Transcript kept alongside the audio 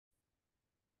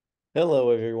Hello,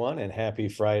 everyone, and happy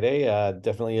Friday.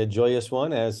 Definitely a joyous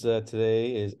one as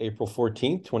today is April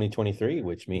 14th, 2023,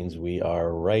 which means we are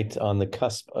right on the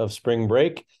cusp of spring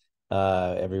break.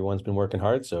 Everyone's been working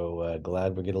hard, so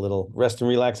glad we get a little rest and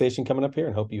relaxation coming up here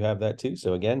and hope you have that too.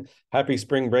 So again, happy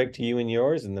spring break to you and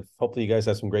yours, and hopefully you guys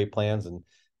have some great plans and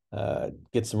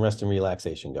get some rest and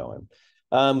relaxation going.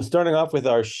 Starting off with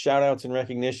our shout outs and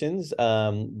recognitions.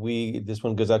 This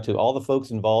one goes out to all the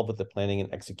folks involved with the planning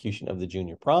and execution of the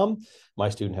junior prom. My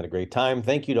student had a great time.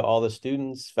 Thank you to all the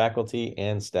students, faculty,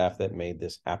 and staff that made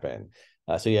this happen.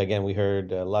 So yeah, again, we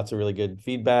heard lots of really good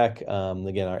feedback.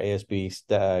 Again, our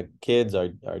ASB kids,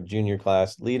 our junior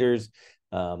class leaders,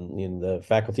 the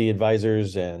faculty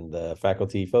advisors and the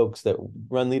faculty folks that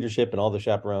run leadership and all the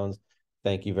chaperones.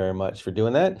 Thank you very much for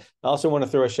doing that. I also want to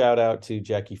throw a shout out to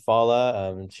Jackie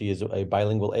Fala. She is a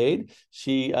bilingual aide.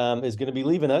 She is going to be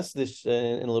leaving us this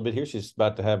in a little bit here. She's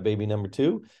about to have baby number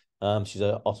two. She's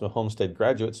also a Homestead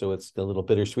graduate, so it's a little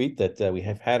bittersweet that we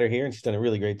have had her here, and she's done a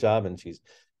really great job, and she's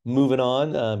moving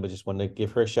on. But just wanted to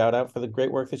give her a shout out for the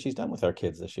great work that she's done with our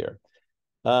kids this year.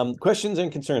 Questions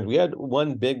and concerns. We had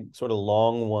one big sort of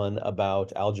long one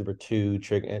about Algebra 2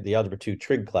 trig, the Algebra 2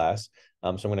 trig class. So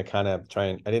I'm going to kind of try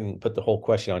and, I didn't put the whole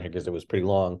question on here because it was pretty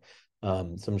long. So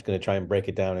I'm just going to try and break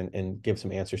it down and give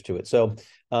some answers to it. So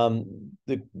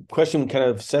the question kind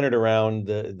of centered around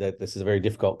that this is a very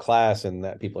difficult class and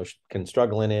that people can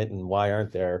struggle in it, and why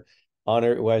aren't there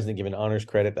why isn't it given honors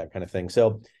credit, that kind of thing.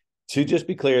 So to just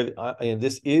be clear,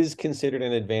 this is considered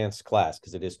an advanced class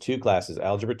because it is two classes,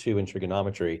 Algebra 2 and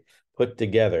Trigonometry, put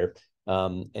together.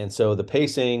 And so the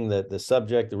pacing, the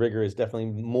subject, the rigor is definitely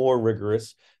more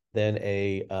rigorous than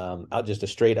just a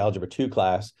straight Algebra 2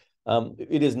 class.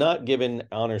 It is not given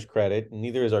honors credit,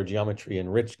 neither is our Geometry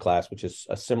Enriched class, which is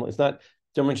a similar, it's not,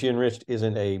 Geometry Enriched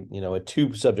isn't a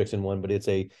two subjects in one, but it's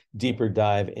a deeper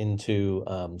dive into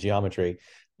geometry.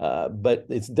 But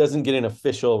it doesn't get an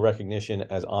official recognition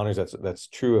as honors. That's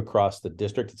true across the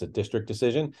district. It's a district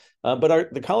decision.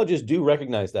 But the colleges do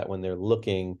recognize that when they're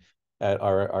looking at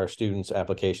our students'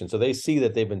 application. So they see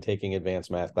that they've been taking advanced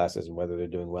math classes and whether they're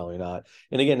doing well or not.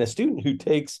 And again, a student who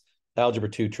takes Algebra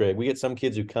 2 trig, we get some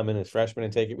kids who come in as freshmen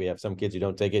and take it. We have some kids who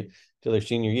don't take it till their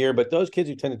senior year. But those kids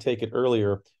who tend to take it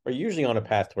earlier are usually on a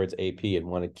path towards AP and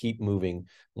want to keep moving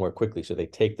more quickly. So they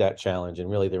take that challenge, and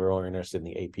really they're more interested in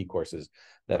the AP courses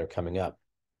that are coming up.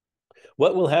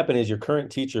 What will happen is your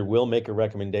current teacher will make a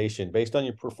recommendation based on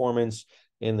your performance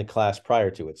in the class prior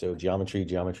to it. So geometry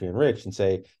enriched, and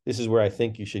say, this is where I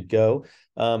think you should go.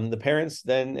 The parents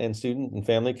then and student and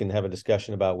family can have a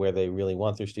discussion about where they really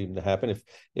want their student to happen.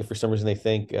 If for some reason they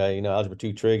think, Algebra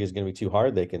 2 trig is going to be too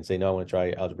hard, they can say, no, I want to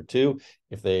try Algebra 2.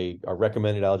 If they are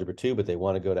recommended Algebra 2, but they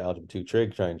want to go to Algebra 2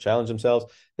 trig, try and challenge themselves,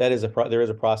 there is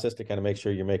a process to kind of make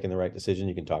sure you're making the right decision.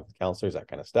 You can talk to counselors, that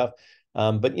kind of stuff.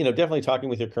 But definitely talking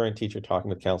with your current teacher, talking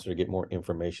with counselor to get more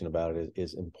information about it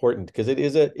is important, because it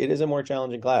is a more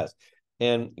challenging class.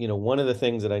 And one of the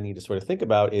things that I need to sort of think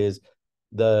about is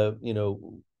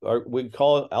we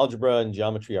call algebra and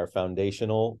geometry our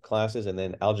foundational classes, and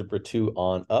then Algebra 2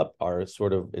 on up are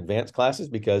sort of advanced classes,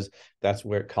 because that's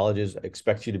where colleges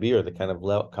expect you to be, or the kind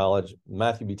of college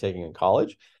math you'd be taking in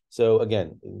college. So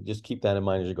again, just keep that in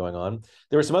mind as you're going on.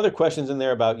 There were some other questions in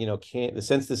there about,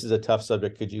 since this is a tough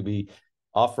subject, could you be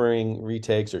offering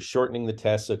retakes or shortening the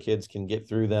tests so kids can get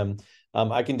through them?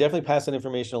 I can definitely pass that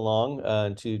information along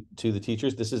to the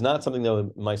teachers. This is not something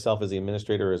that myself as the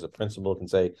administrator or as a principal can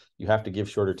say, you have to give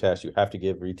shorter tests, you have to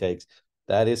give retakes.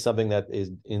 That is something that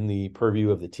is in the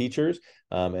purview of the teachers.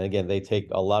 And again, they take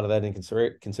a lot of that in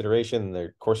consideration.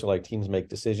 Their course-like teams make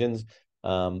decisions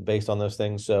based on those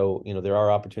things. So, there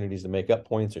are opportunities to make up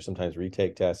points or sometimes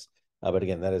retake tests. But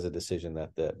again, that is a decision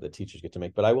that the teachers get to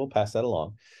make. But I will pass that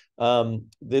along.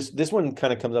 This one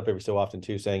kind of comes up every so often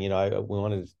too, saying, we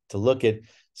wanted to look at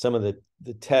some of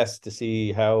the tests to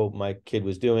see how my kid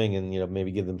was doing, and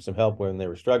maybe give them some help when they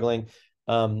were struggling.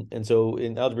 And so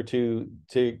in Algebra 2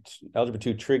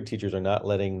 trig, teachers are not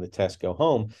letting the test go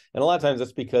home, and a lot of times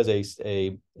that's because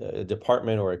a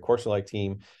department or a course-like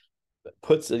team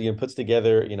puts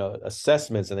together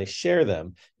assessments, and they share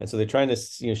them, and so they're trying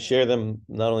to share them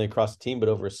not only across the team but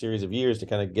over a series of years to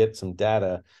kind of get some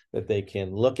data that they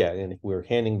can look at. And if we're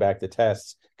handing back the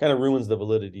tests, kind of ruins the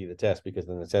validity of the test, because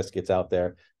then the test gets out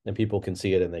there and people can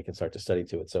see it and they can start to study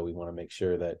to it. So we want to make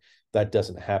sure that that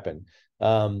doesn't happen.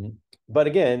 But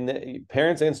again,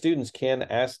 parents and students can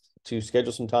ask to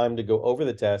schedule some time to go over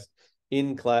the test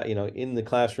in class, in the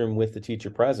classroom with the teacher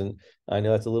present. I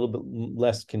know that's a little bit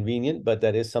less convenient, but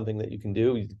that is something that you can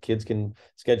do. Kids can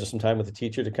schedule some time with the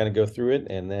teacher to kind of go through it.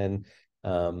 And then,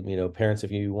 parents,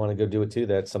 if you want to go do it too,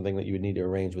 that's something that you would need to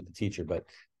arrange with the teacher. But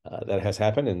that has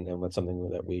happened, and that's something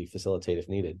that we facilitate if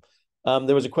needed.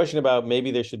 There was a question about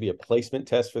maybe there should be a placement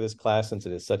test for this class since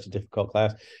it is such a difficult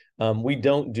class. We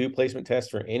don't do placement tests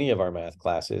for any of our math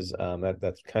classes.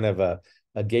 That's kind of a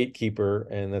gatekeeper,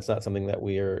 and that's not something that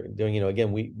we are doing.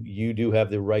 Again, you do have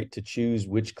the right to choose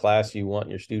which class you want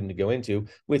your student to go into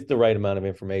with the right amount of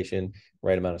information,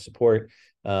 right amount of support.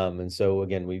 And so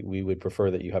again, we would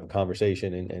prefer that you have a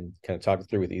conversation and kind of talk it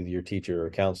through with either your teacher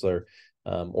or counselor,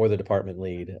 or the department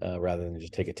lead, rather than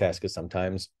just take a test, because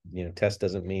sometimes test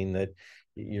doesn't mean that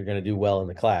you're going to do well in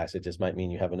the class. It just might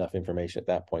mean you have enough information at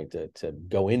that point to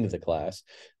go into the class.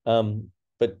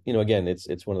 But again,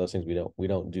 it's one of those things we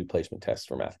don't do placement tests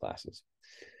for math classes.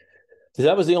 So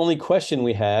that was the only question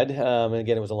we had. And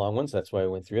again, it was a long one, so that's why I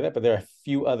went through that. But there are a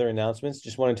few other announcements.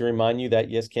 Just wanted to remind you that,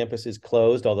 yes, campus is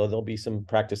closed, although there'll be some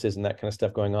practices and that kind of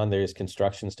stuff going on. There is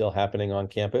construction still happening on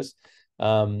campus.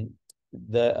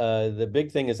 The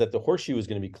big thing is that the horseshoe is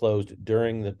going to be closed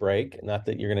during the break. Not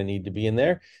that you're going to need to be in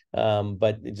there,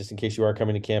 but just in case you are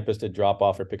coming to campus to drop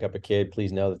off or pick up a kid,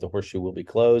 please know that the horseshoe will be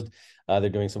closed. They're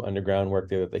doing some underground work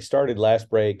there that they started last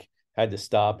break, had to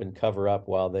stop and cover up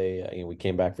while we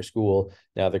came back for school.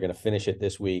 Now they're going to finish it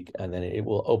this week, and then it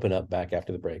will open up back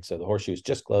after the break. So the horseshoe is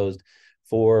just closed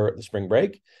for the spring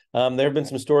break. There have been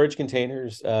some storage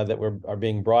containers that are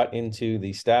being brought into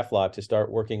the staff lot to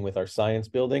start working with our science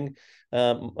building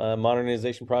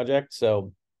modernization project.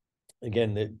 So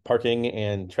again, the parking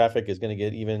and traffic is going to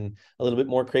get even a little bit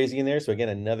more crazy in there. So again,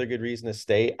 another good reason to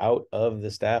stay out of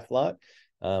the staff lot.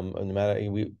 No matter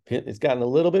it's gotten a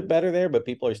little bit better there, but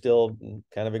people are still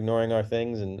kind of ignoring our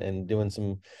things and doing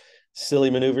some silly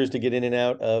maneuvers to get in and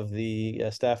out of the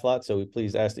staff lot. So we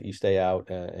please ask that you stay out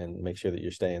and make sure that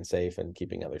you're staying safe and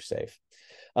keeping others safe.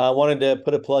 Wanted to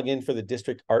put a plug in for the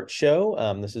district art show.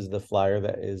 This is the flyer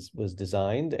that was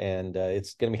designed, and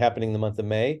it's going to be happening the month of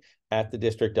May at the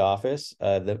district office.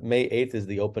 The May 8th is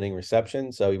the opening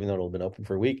reception. So even though it'll have been open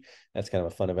for a week, that's kind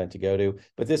of a fun event to go to.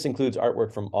 But this includes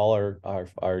artwork from all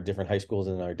our different high schools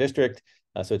in our district.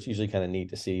 So it's usually kind of neat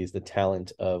to see is the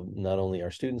talent of not only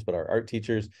our students, but our art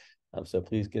teachers. So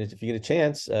please, if you get a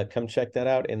chance, come check that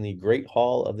out in the Great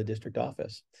Hall of the district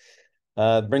office.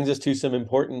 Brings us to some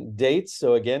important dates.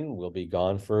 So again, we'll be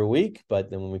gone for a week, but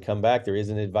then when we come back, there is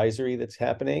an advisory that's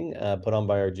happening put on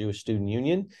by our Jewish Student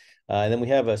Union. And then we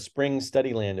have a spring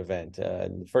study land event.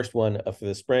 The first one for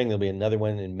the spring, there'll be another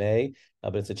one in May,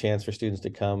 but it's a chance for students to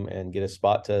come and get a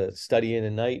spot to study in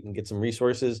a night and get some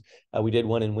resources. We did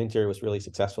one in winter. It was really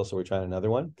successful, so we're trying another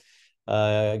one.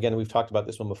 Again, we've talked about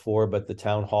this one before, but the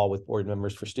town hall with board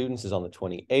members for students is on the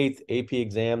 28th. AP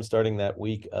exams starting that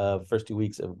week of first 2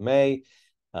 weeks of May.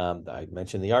 I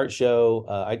mentioned the art show.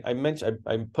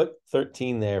 I put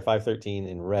 13 there, 5/13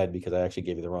 in red because I actually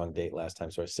gave you the wrong date last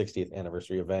time. So our 60th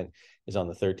anniversary event is on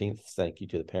the 13th. Thank you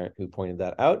to the parent who pointed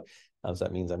that out. So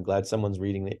that means I'm glad someone's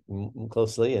reading it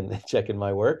closely and checking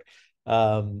my work.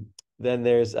 Then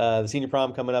there's the senior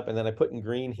prom coming up, and then I put in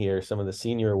green here some of the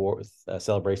senior awards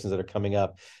celebrations that are coming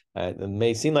up. It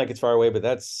may seem like it's far away, but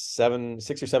that's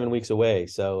 6 or 7 weeks away.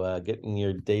 So getting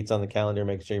your dates on the calendar,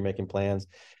 making sure you're making plans.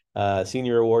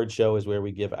 Senior award show is where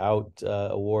we give out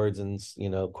awards and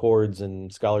cords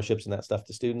and scholarships and that stuff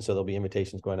to students. So there'll be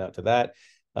invitations going out to that.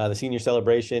 The senior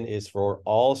celebration is for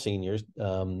all seniors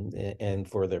and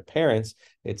for their parents.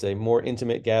 It's a more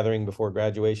intimate gathering before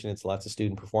graduation. It's lots of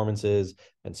student performances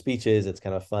and speeches. It's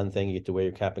kind of a fun thing. You get to wear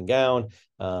your cap and gown.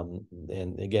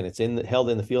 And again, it's held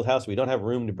in the field house. We don't have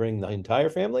room to bring the entire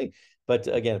family. But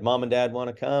again, if mom and dad want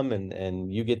to come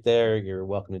and you get there, you're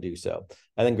welcome to do so.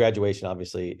 And then graduation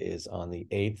obviously is on the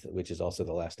 8th, which is also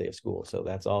the last day of school. So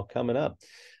that's all coming up.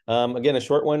 Again, a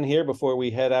short one here before we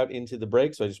head out into the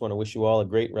break. So I just want to wish you all a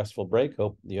great restful break.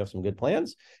 Hope you have some good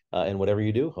plans. And whatever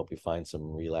you do, hope you find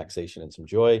some relaxation and some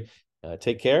joy.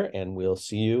 Take care, and we'll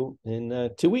see you in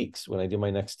 2 weeks when I do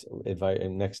my next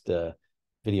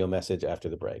video message after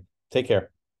the break. Take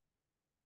care.